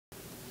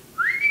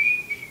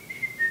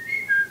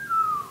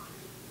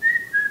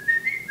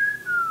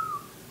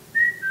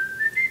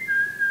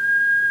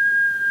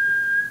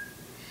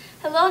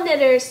Hello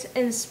knitters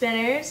and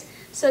spinners.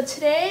 So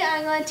today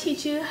I'm going to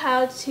teach you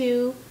how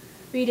to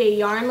read a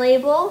yarn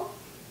label,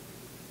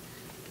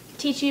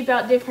 teach you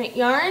about different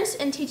yarns,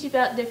 and teach you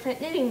about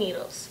different knitting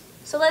needles.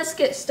 So let's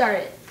get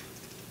started.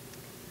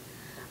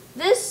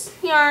 This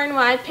yarn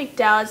I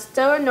picked out is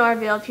Dover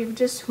Norville, if you're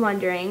just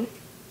wondering.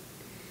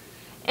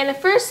 And the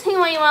first thing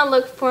what you want to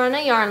look for on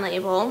a yarn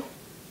label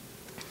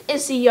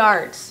is the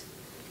yards.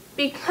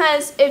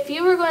 Because if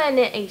you were going to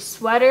knit a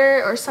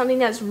sweater or something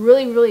that's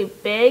really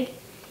big,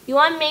 you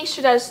want to make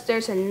sure that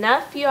there's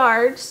enough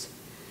yards,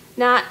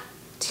 not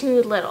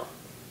too little.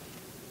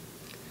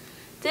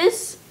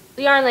 This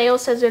yarn label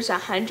says there's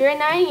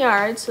 109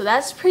 yards, so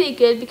that's pretty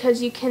good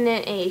because you can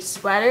knit a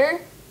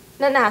sweater,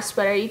 not a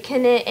sweater, you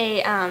can knit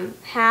a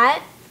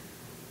hat,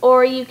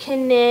 or you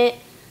can knit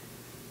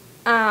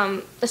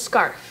a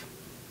scarf.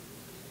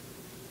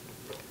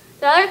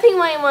 The other thing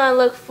what you want to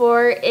look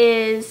for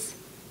is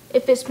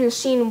if it's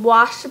machine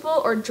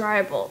washable or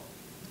dryable.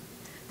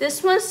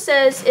 This one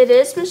says it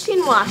is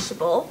machine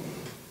washable,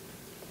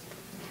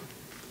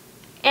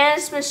 and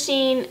it's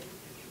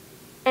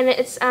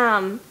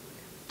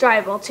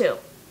dryable too.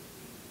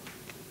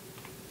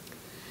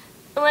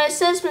 And when it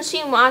says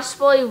machine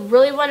washable, you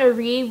really want to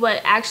read what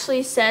it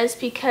actually says,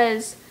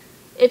 because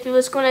if it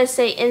was going to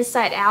say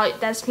inside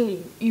out, that's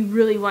mean you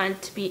really want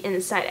it to be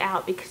inside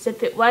out, because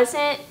if it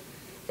wasn't,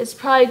 it's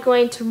probably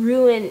going to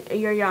ruin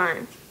your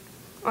yarn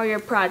or your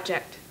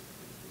project.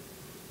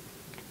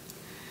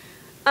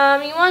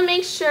 You want to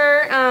make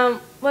sure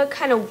what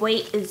kind of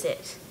weight is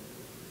it,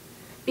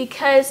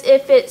 because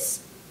if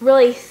it's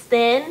really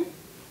thin,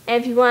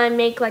 and if you want to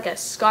make like a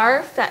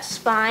scarf, that's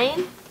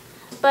fine.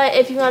 But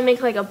if you want to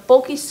make like a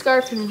bulky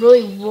scarf and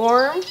really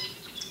warm,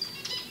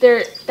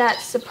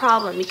 that's the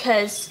problem,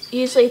 because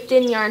usually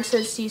thin yarn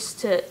is used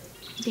to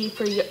be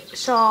for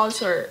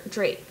shawls or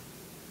drape.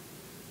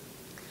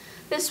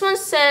 This one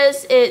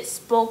says it's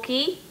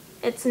bulky.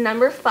 It's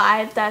number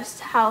 5. That's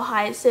how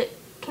high as it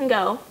can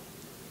go.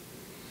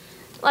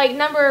 Like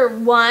number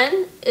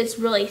 1 is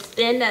really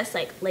thin, that's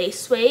like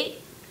lace weight.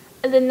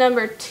 And then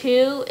number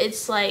 2,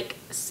 it's like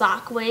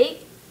sock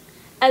weight.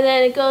 And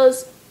then it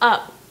goes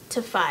up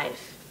to 5.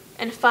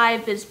 And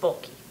 5 is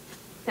bulky.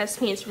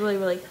 That means it's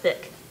really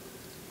thick.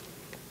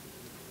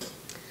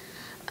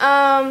 The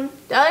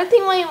other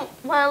thing we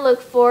want to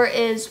look for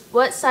is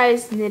what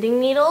size knitting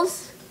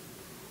needles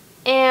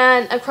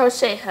and a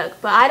crochet hook.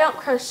 But I don't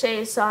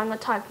crochet, so I'm going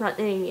to talk about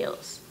knitting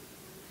needles.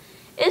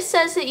 It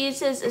says it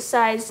uses a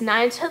size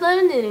 9 to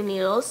 11 knitting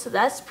needles, so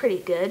that's pretty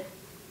good.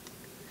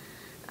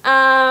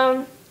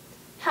 How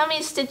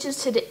many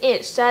stitches to the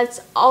inch? That's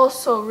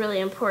also really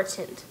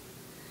important.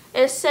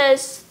 It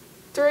says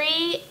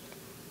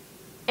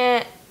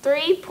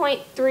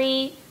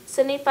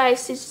 3.375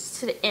 stitches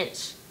to the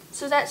inch,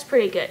 so that's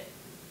pretty good.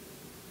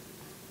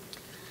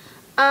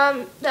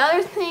 The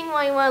other thing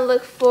what you want to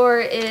look for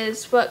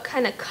is what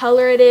kind of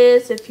color it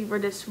is, if you were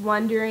just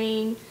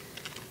wondering.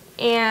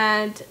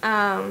 And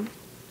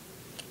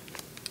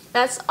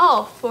that's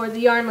all for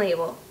the yarn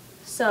label.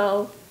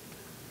 So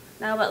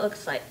now what it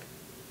looks like.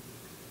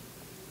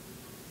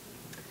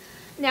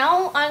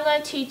 Now I'm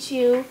going to teach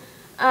you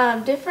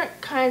different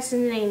kinds of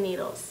knitting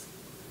needles.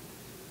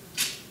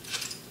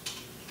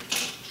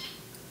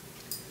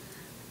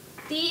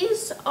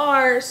 These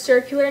are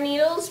circular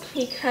needles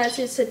because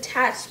it's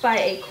attached by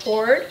a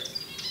cord.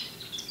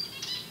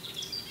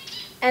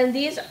 And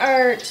these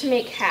are to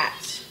make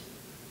hats.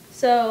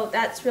 So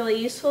that's really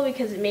useful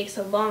because it makes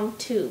a long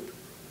tube.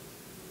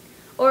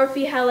 Or if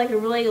you have like a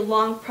really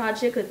long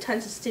project with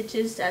tons of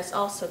stitches, that's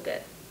also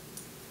good.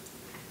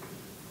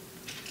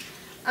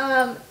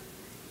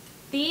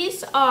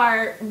 These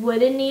are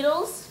wooden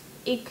needles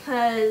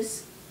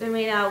because they're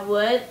made out of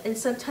wood, and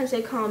sometimes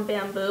they call them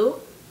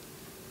bamboo.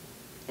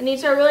 And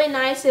these are really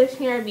nice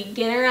if you're a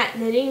beginner at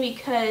knitting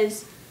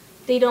because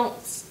your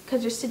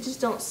stitches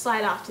don't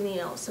slide off the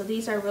needle. So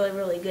these are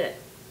really good.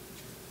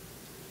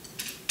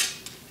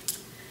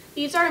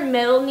 These are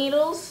metal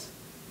needles,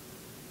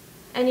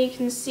 and you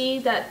can see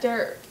that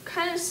they're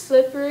kind of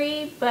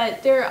slippery,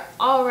 but they're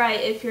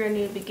alright if you're a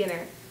new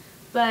beginner.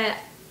 But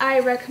I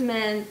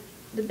recommend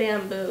the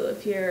bamboo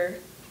if you're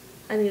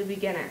a new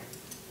beginner.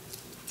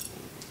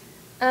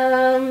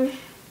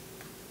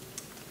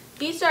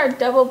 These are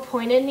double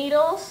pointed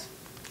needles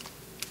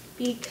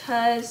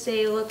because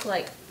they look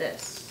like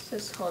this.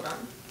 Just hold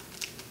on.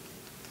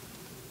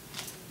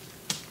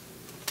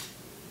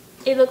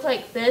 They look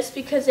like this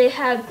because they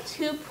have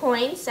 2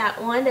 points at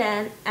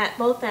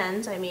both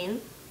ends, I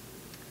mean.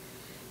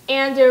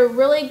 And they're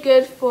really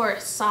good for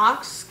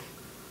socks,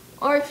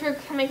 or if you're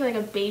gonna make like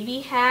a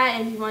baby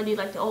hat and you want to do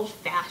like the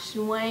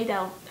old-fashioned way,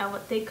 that's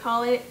what they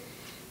call it.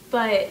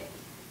 But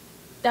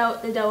that's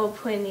what the double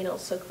pointed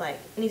needles look like.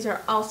 And these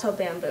are also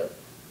bamboo.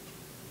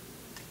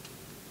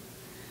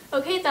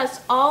 Okay,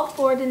 that's all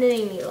for the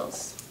knitting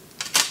needles.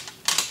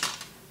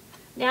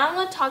 Now I'm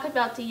going to talk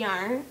about the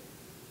yarn.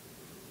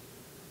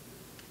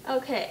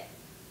 Okay,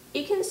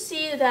 you can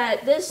see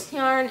that this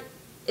yarn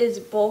is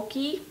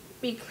bulky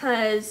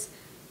because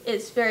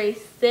it's very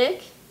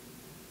thick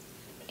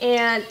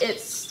and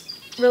it's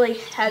really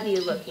heavy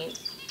looking.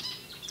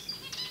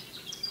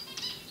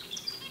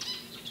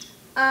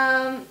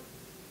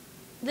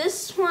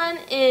 This one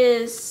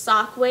is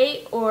sock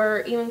weight,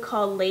 or even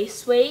called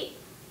lace weight.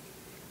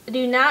 I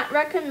do not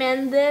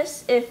recommend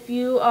this if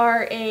you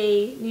are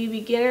a new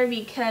beginner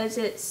because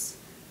it's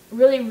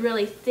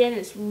really thin.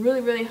 It's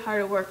really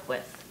hard to work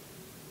with.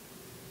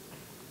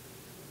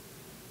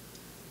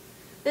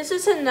 This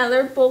is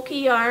another bulky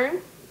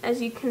yarn,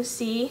 as you can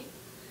see,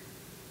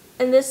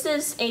 and this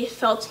is a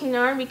felting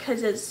yarn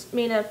because it's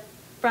made of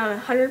from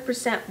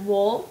 100%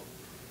 wool.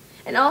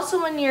 And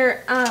also when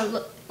you're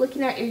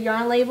looking at your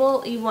yarn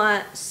label, you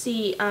want to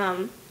see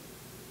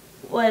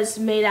was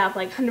made out of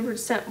like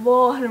 100%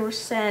 wool,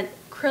 100%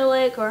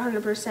 acrylic, or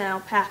 100%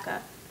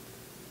 alpaca.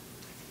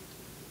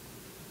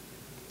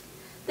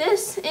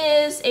 This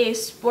is a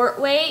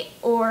sport weight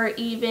or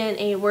even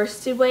a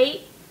worsted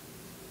weight.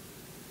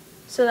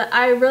 So that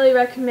I really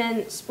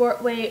recommend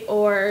sport weight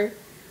or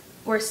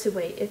worsted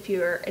weight if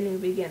you're a new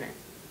beginner.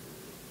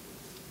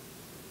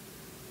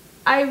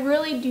 I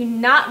really do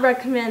not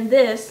recommend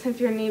this if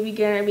you're a new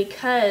beginner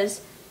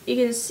because you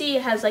can see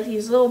it has like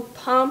these little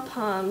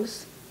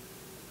pom-poms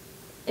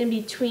in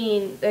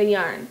between the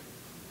yarn.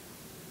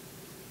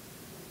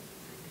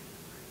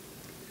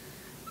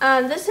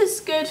 This is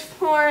good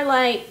for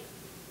like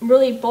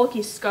really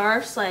bulky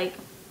scarves like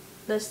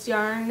this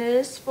yarn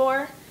is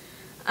for.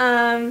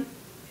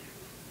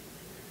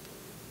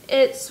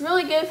 It's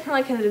really good for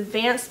like an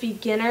advanced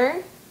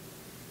beginner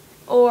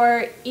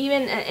or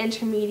even an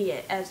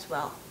intermediate as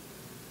well.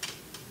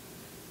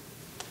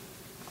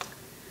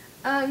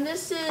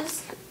 This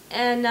is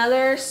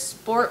another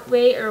sport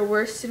weight or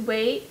worsted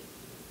weight.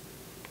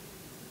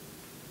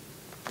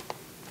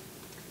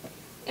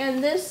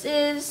 And this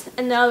is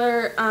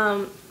another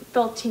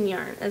felting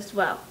yarn as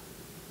well.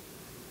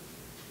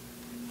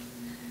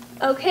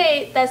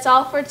 Okay, that's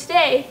all for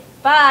today.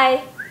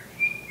 Bye!